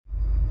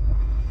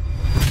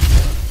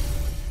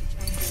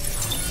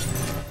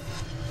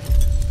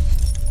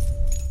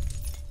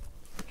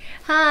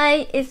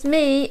Hi, it's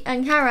me,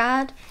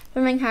 Angharad,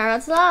 from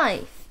Angharads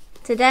Life.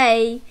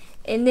 Today,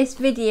 in this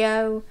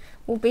video,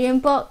 we'll be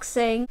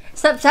unboxing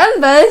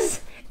September's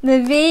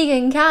The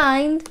Vegan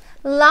Kind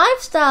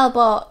Lifestyle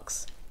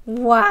Box.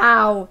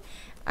 Wow,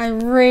 I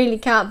really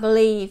can't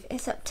believe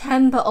it's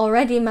September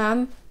already,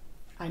 Mam.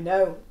 I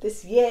know,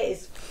 this year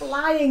is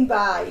flying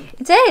by.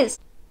 It is.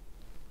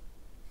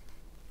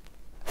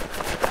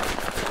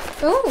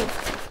 Ooh.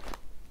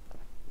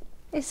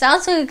 It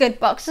sounds like a good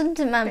box, doesn't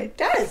it, Mam? It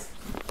does.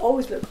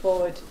 Always look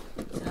forward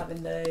to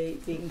having the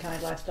Vegan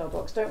Kind Lifestyle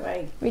Box, don't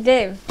we? We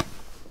do.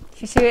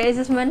 Should we see what it is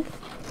this month?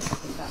 I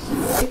think that's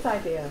a great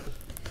idea.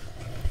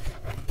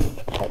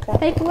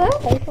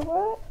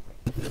 Paperwork.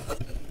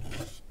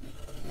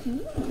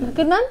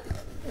 Good, Mam?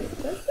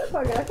 It does look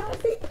like it. I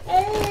can't see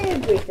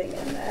everything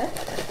in there.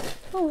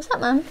 Oh, what's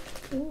that, Mam?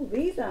 Ooh,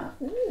 these are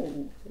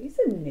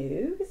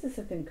new. This is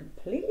something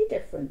completely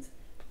different.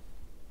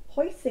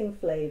 Hoisin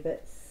flavour,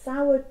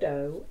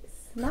 sourdough,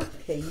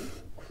 snacking,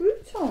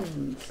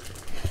 croutons.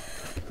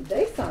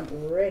 They sound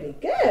really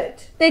good.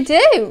 They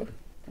do.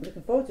 I'm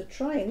looking forward to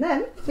trying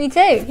them. Me too.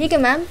 Here you go,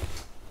 Mam.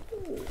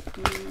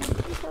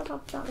 I'll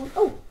have that one.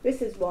 Oh,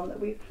 this is one that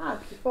we've had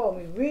before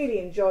and we really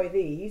enjoy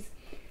these.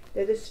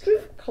 They're the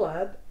Stroop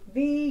Club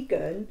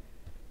Vegan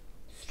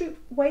Stroop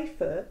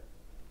Wafer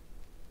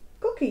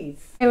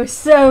Cookies. They were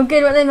so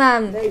good, weren't they,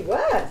 Mam? They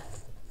were.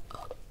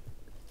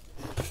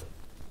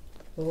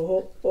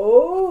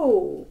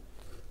 Oh,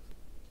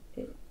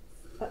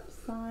 it's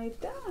upside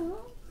down.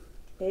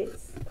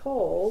 It's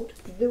called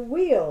The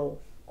Wheel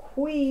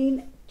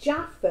Queen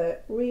Jaffa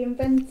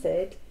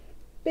Reinvented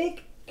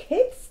Big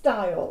Kid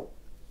Style.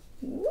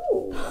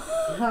 Ooh,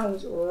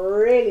 sounds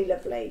really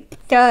lovely.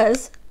 It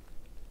does.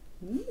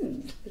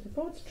 Looking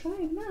forward to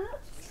trying that.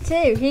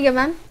 Too. Here you go,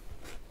 Mam.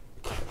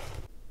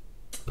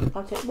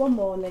 I'll take one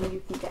more and then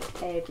you can get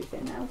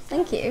everything else.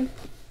 Thank you.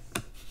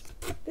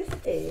 This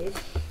is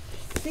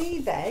Sea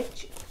Veg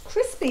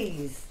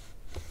Crispies.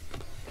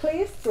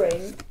 Clear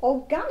Spring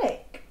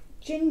Organic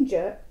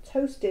Ginger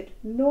Toasted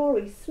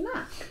Nori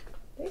Snack.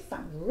 They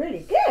sound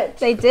really good.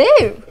 They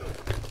do.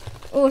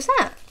 Oh, what's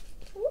that?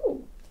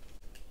 Ooh.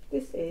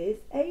 This is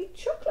a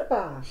chocolate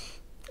bar.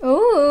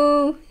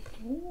 Ooh.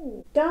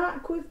 Ooh.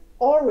 Dark with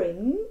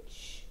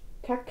orange,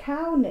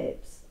 cacao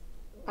nibs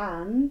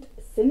and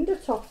cinder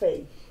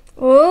toffee.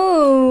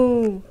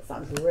 Ooh. That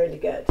sounds really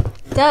good.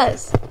 It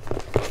does.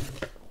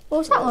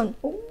 What's that one?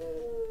 Ooh.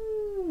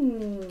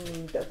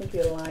 Don't think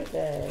you'll like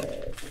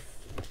this.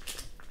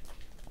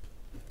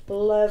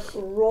 Love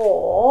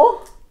Raw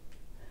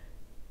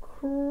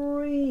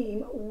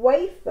Cream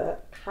Wafer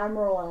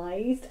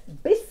Caramelized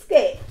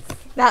Biscuits.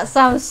 That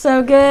sounds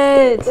so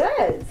good. It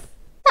does.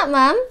 That,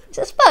 Mam? It's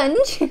a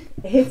sponge.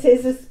 It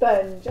is a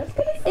sponge. I was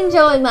gonna say,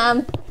 Enjoy,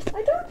 Mam.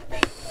 I don't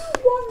think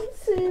you want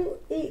to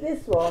eat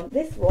this one.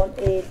 This one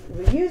is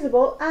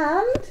reusable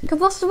and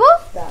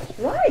Compostable? that's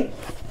right.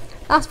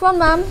 Last one,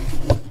 Mam.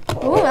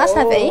 Oh, that's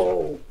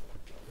heavy.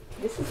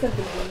 This is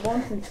something we've been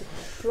wanting to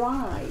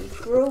try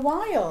for a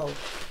while.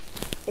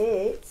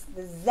 It's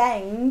the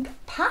Zeng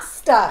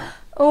pasta.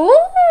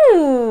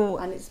 Ooh.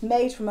 And it's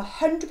made from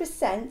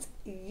 100%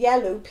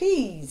 yellow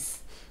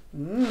peas.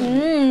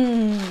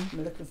 Mmm.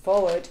 I'm looking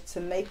forward to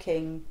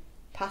making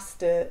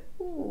pasta.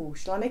 Ooh,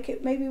 shall I make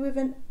it maybe with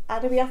an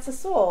arrabbiata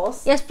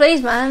sauce? Yes,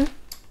 please, Mam.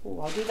 Ooh,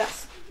 I'll do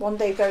that one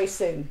day very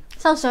soon.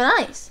 Sounds so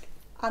nice.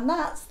 And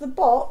that's the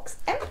box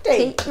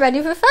empty.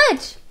 Ready for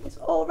fudge. It's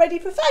all ready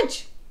for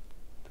fudge.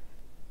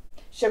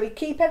 Shall we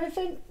keep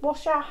everything,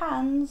 wash our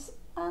hands,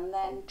 and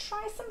then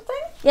try something?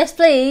 Yes,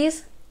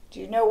 please. Do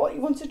you know what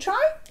you want to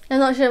try? I'm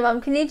not sure, Mam.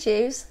 Can you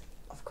choose?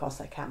 Of course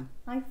I can.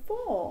 I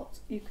thought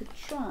you could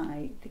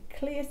try the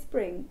Clear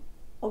Spring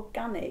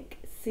Organic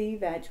Sea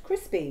Veg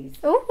Crispies.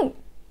 Ooh.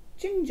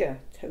 Ginger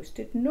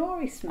Toasted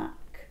Nori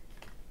Snack.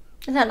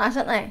 They sound nice,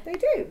 don't they? They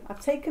do. I've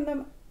taken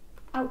them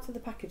out of the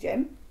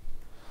packaging.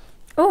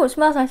 Oh, it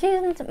smells nice,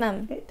 doesn't it,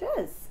 Mam? It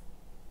does.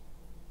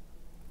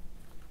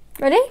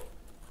 Ready?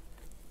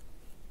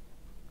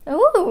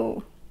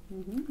 Ooh.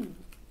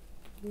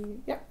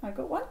 Yep, I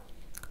got one.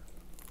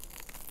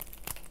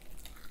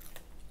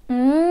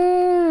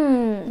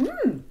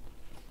 Mmm.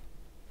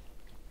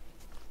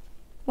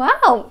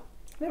 Wow.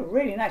 They're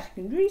really nice.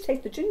 You can really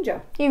taste the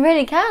ginger. You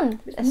really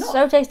can. It's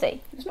so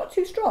tasty. It's not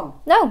too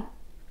strong. No.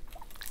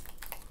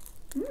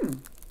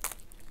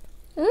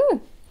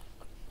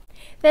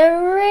 They're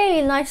a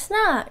really nice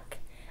snack.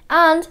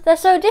 And they're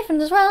so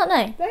different as well, aren't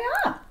they? They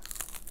are.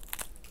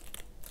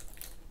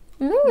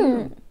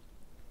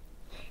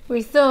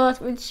 We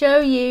thought we'd show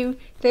you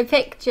the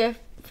picture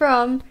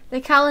from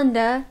the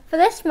calendar for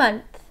this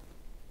month.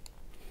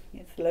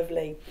 It's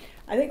lovely.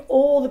 I think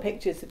all the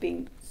pictures have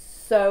been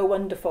so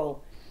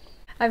wonderful.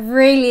 I've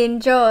really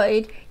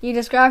enjoyed you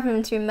describing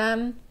them to me,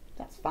 Mam.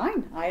 That's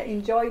fine. I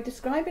enjoy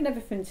describing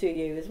everything to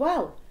you as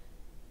well.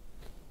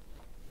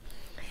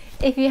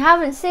 If you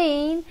haven't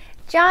seen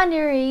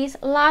January's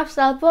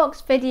lifestyle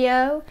box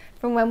video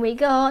from when we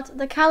got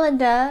the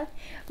calendar,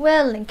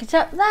 we'll link it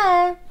up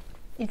there.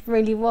 It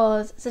really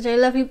was such a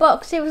lovely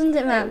box too, wasn't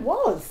it, Mam? It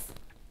was.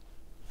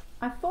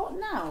 I thought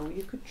now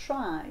you could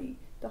try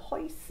the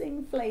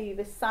hoisin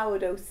flavour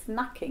sourdough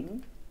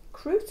snacking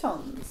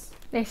croutons.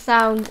 They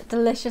sound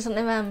delicious, don't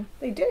they, Mum?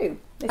 They do.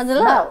 And they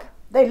look.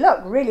 They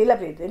look really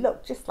lovely. They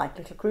look just like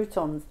little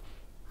croutons.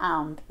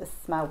 And the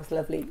smell was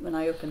lovely when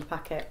I opened the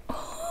packet.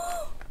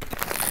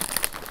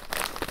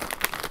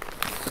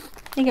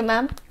 Thank you,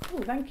 Mum. Oh,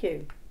 thank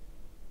you.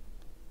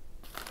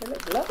 They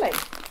look lovely.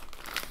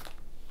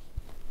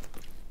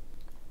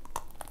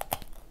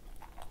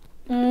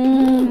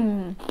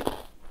 Mmm.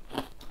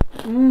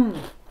 Mmm.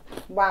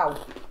 Wow.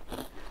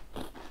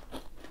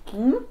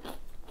 Mmm.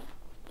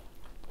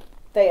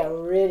 They are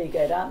really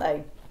good, aren't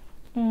they?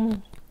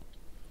 Mmm.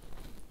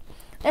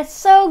 It's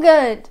so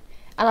good.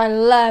 And I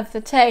love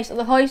the taste of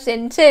the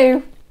hoisin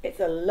too. It's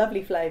a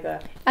lovely flavour.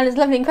 And it's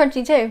lovely and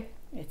crunchy too.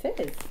 It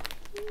is.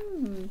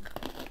 Mmm.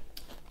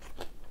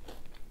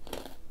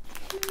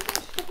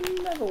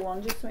 Another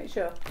one just to make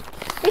sure.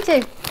 Me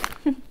too.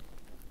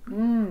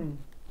 Mmm.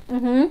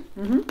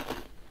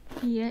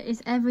 Here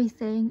is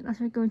everything that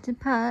we're going to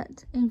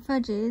put in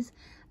Fudge's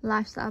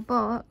lifestyle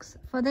box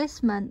for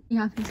this month. We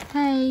have his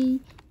hay,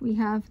 we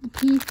have the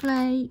pea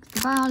flakes,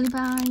 the barley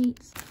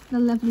bites, the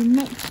lovely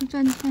mix we've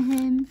done for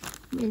him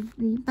with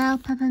the bell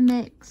pepper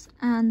mix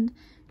and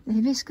the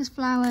hibiscus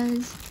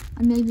flowers,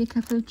 and maybe a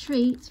couple of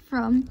treats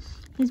from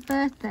his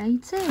birthday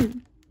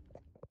too.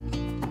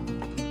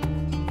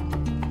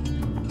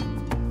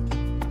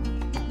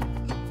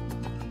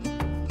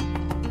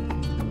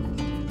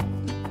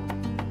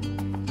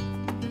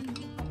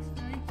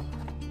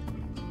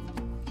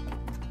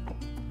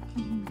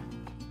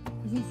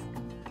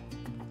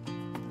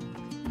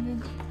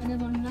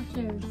 Another one of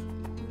nachos.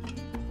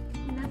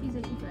 Nachos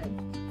that you bread.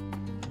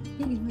 I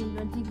think it's really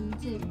good digging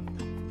too.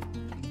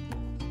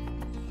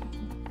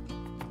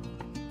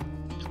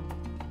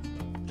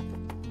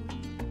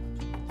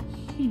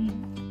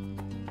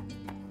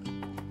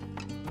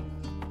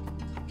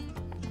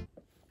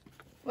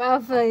 Wow,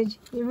 Fudge,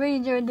 you really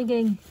enjoyed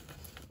digging.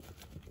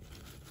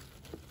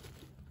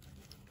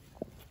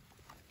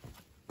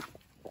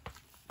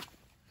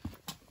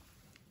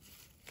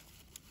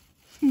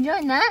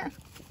 Enjoying that?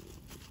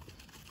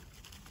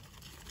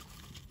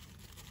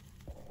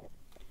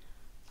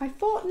 I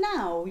thought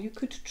now you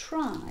could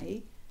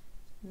try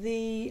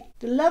the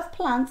Love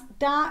Plants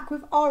dark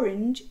with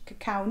orange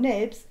cacao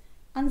nibs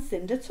and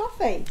cinder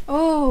toffee.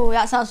 Oh,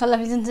 that sounds so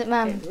lovely, doesn't it,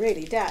 Mum? It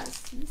really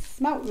does. It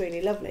smelt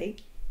really lovely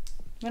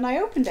when I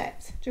opened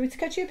it. Do you want me to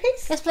cut you a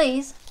piece? Yes,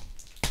 please.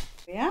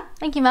 Yeah,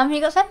 Thank you, Mum. Have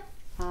you got some?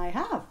 I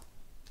have.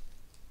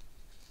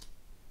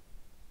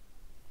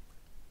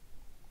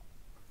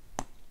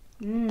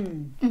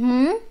 Mmm.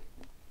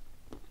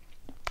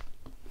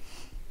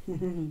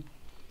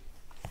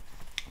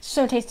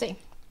 So tasty.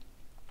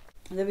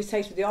 And there was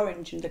taste with the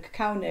orange and the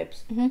cacao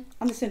nibs and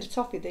the cinder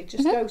toffee. They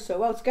just go so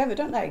well together,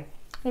 don't they?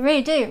 They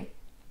really do.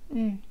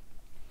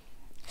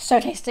 So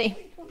tasty. You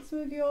want some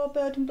of your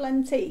bird and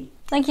blend tea?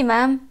 Thank you,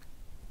 Mum.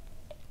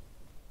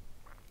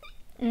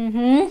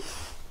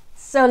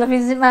 So lovely,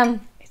 isn't it,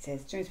 Mum? It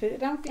is. Do you want me to put it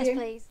down for Yes, you?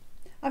 please.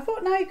 I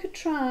thought now you could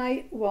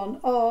try one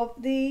of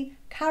the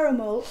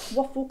caramel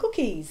waffle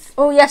cookies.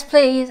 Oh, yes,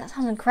 please. That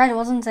sounds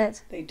incredible, doesn't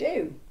it? They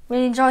do.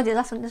 Really enjoyed it.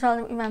 That's what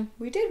didn't we, Mum?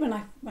 We did when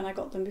I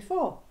got them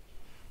before.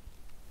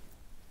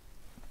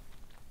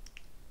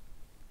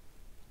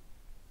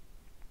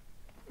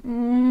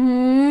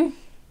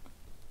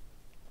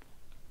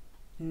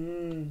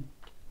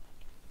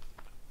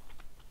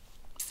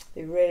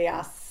 They really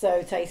are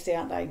so tasty,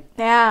 aren't they?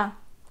 Yeah.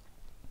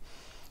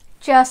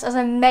 Just as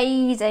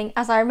amazing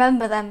as I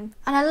remember them.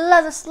 And I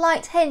love a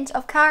slight hint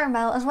of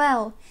caramel as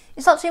well.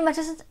 It's not too much,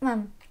 is it,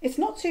 Mum? It's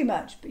not too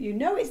much, but you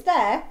know it's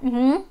there.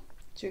 So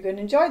you're going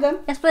to enjoy them.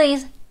 yes,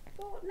 please.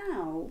 I thought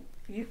now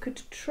you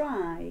could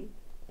try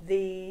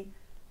the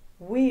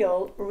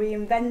Wheel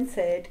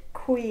Reinvented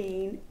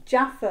Queen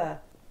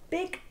Jaffa.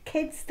 Big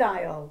kid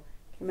style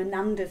from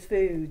Ananda's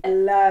Food. I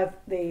love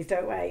these,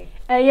 don't we?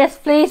 Yes,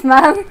 please,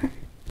 Mum.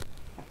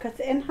 I've cut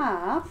it in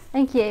half.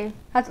 Thank you.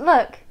 How's it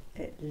look?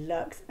 It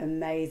looks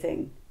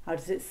amazing. How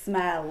does it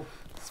smell?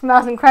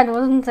 Smells incredible,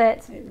 doesn't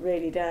it? It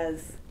really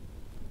does.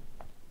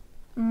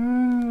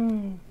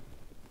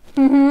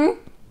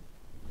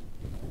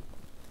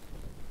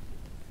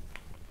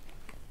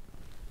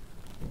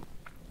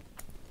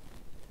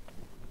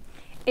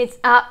 It's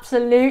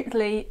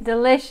absolutely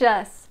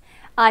delicious.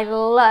 I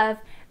love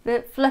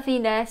the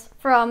fluffiness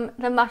from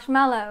the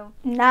marshmallow.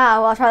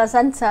 Now I'll try the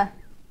centre.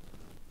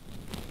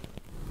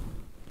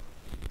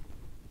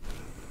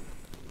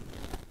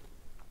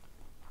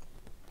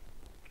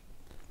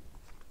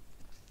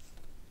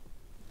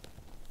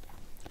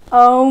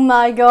 Oh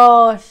my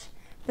gosh,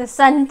 the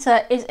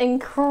centre is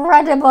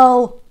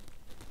incredible.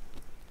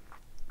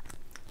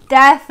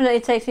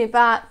 Definitely takes me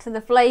back to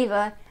the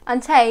flavour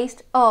and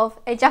taste of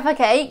a Jaffa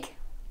cake.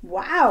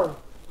 Wow!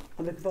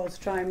 I'm looking forward to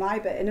trying my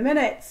bit in a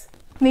minute.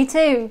 Me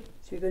too.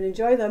 So you're going to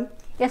enjoy them?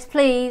 Yes,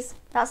 please.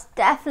 That's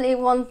definitely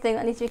one thing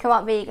that needs to become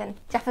out vegan.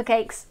 Jaffa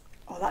cakes.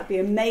 Oh, that'd be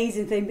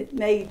amazing if they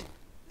made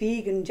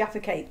vegan Jaffa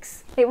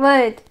cakes. It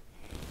would.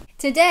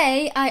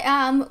 Today I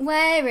am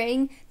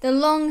wearing the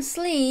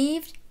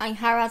long-sleeved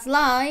Angharads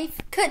Life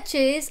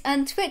Kutches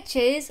and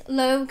Twitches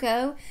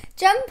logo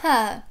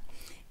jumper.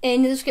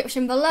 In the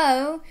description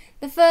below,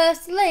 the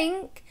first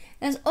link,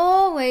 there's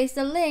always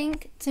the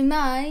link to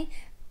my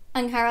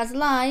Angharads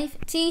Life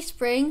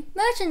Teespring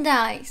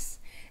merchandise.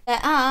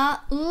 There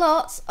are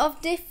lots of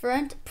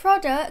different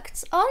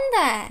products on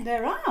there.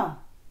 There are.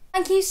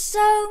 Thank you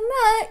so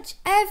much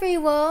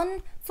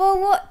everyone for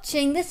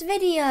watching this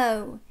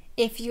video.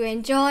 If you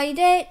enjoyed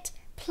it,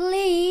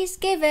 please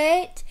give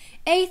it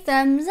a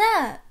thumbs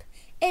up.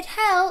 It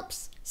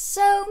helps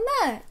so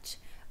much.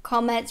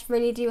 Comments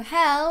really do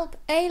help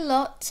a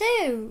lot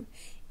too.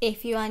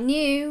 If you are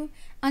new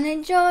and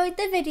enjoyed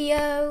the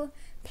video,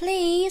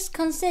 please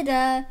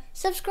consider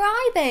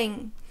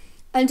subscribing.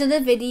 Under the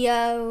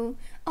video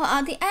or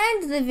at the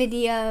end of the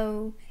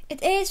video,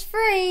 it is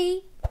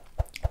free.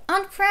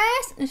 And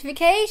press the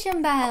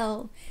notification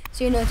bell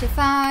so you're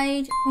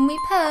notified when we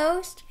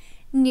post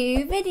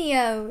new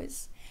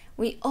videos.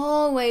 We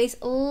always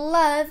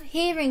love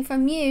hearing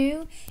from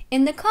you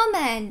in the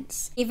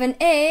comments, even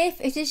if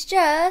it is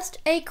just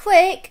a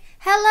quick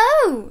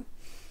hello.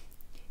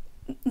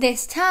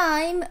 This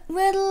time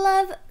we'd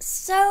love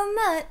so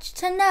much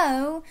to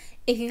know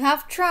if you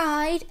have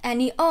tried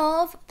any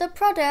of the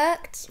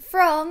products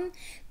from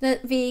the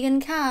Vegan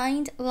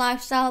Kind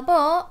Lifestyle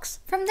box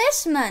from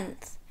this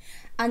month.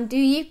 And do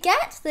you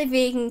get the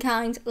Vegan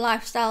Kind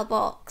Lifestyle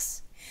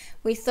box?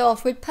 We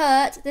thought we'd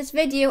put this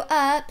video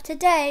up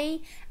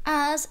today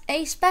as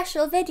a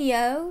special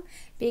video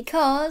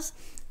because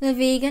the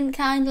Vegan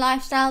Kind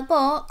Lifestyle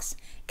box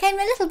came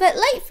a little bit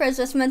late for us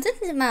this month,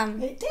 didn't it,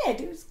 Mum? It did.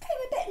 Came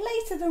a bit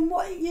later than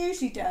what it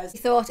usually does. We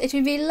thought it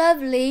would be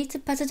lovely to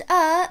put it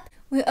up.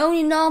 We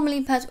only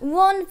normally put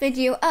one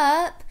video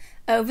up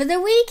over the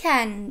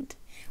weekend.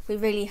 We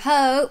really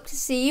hope to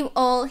see you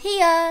all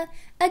here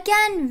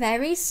again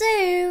very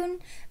soon.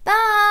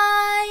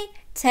 Bye.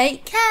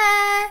 Take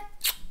care.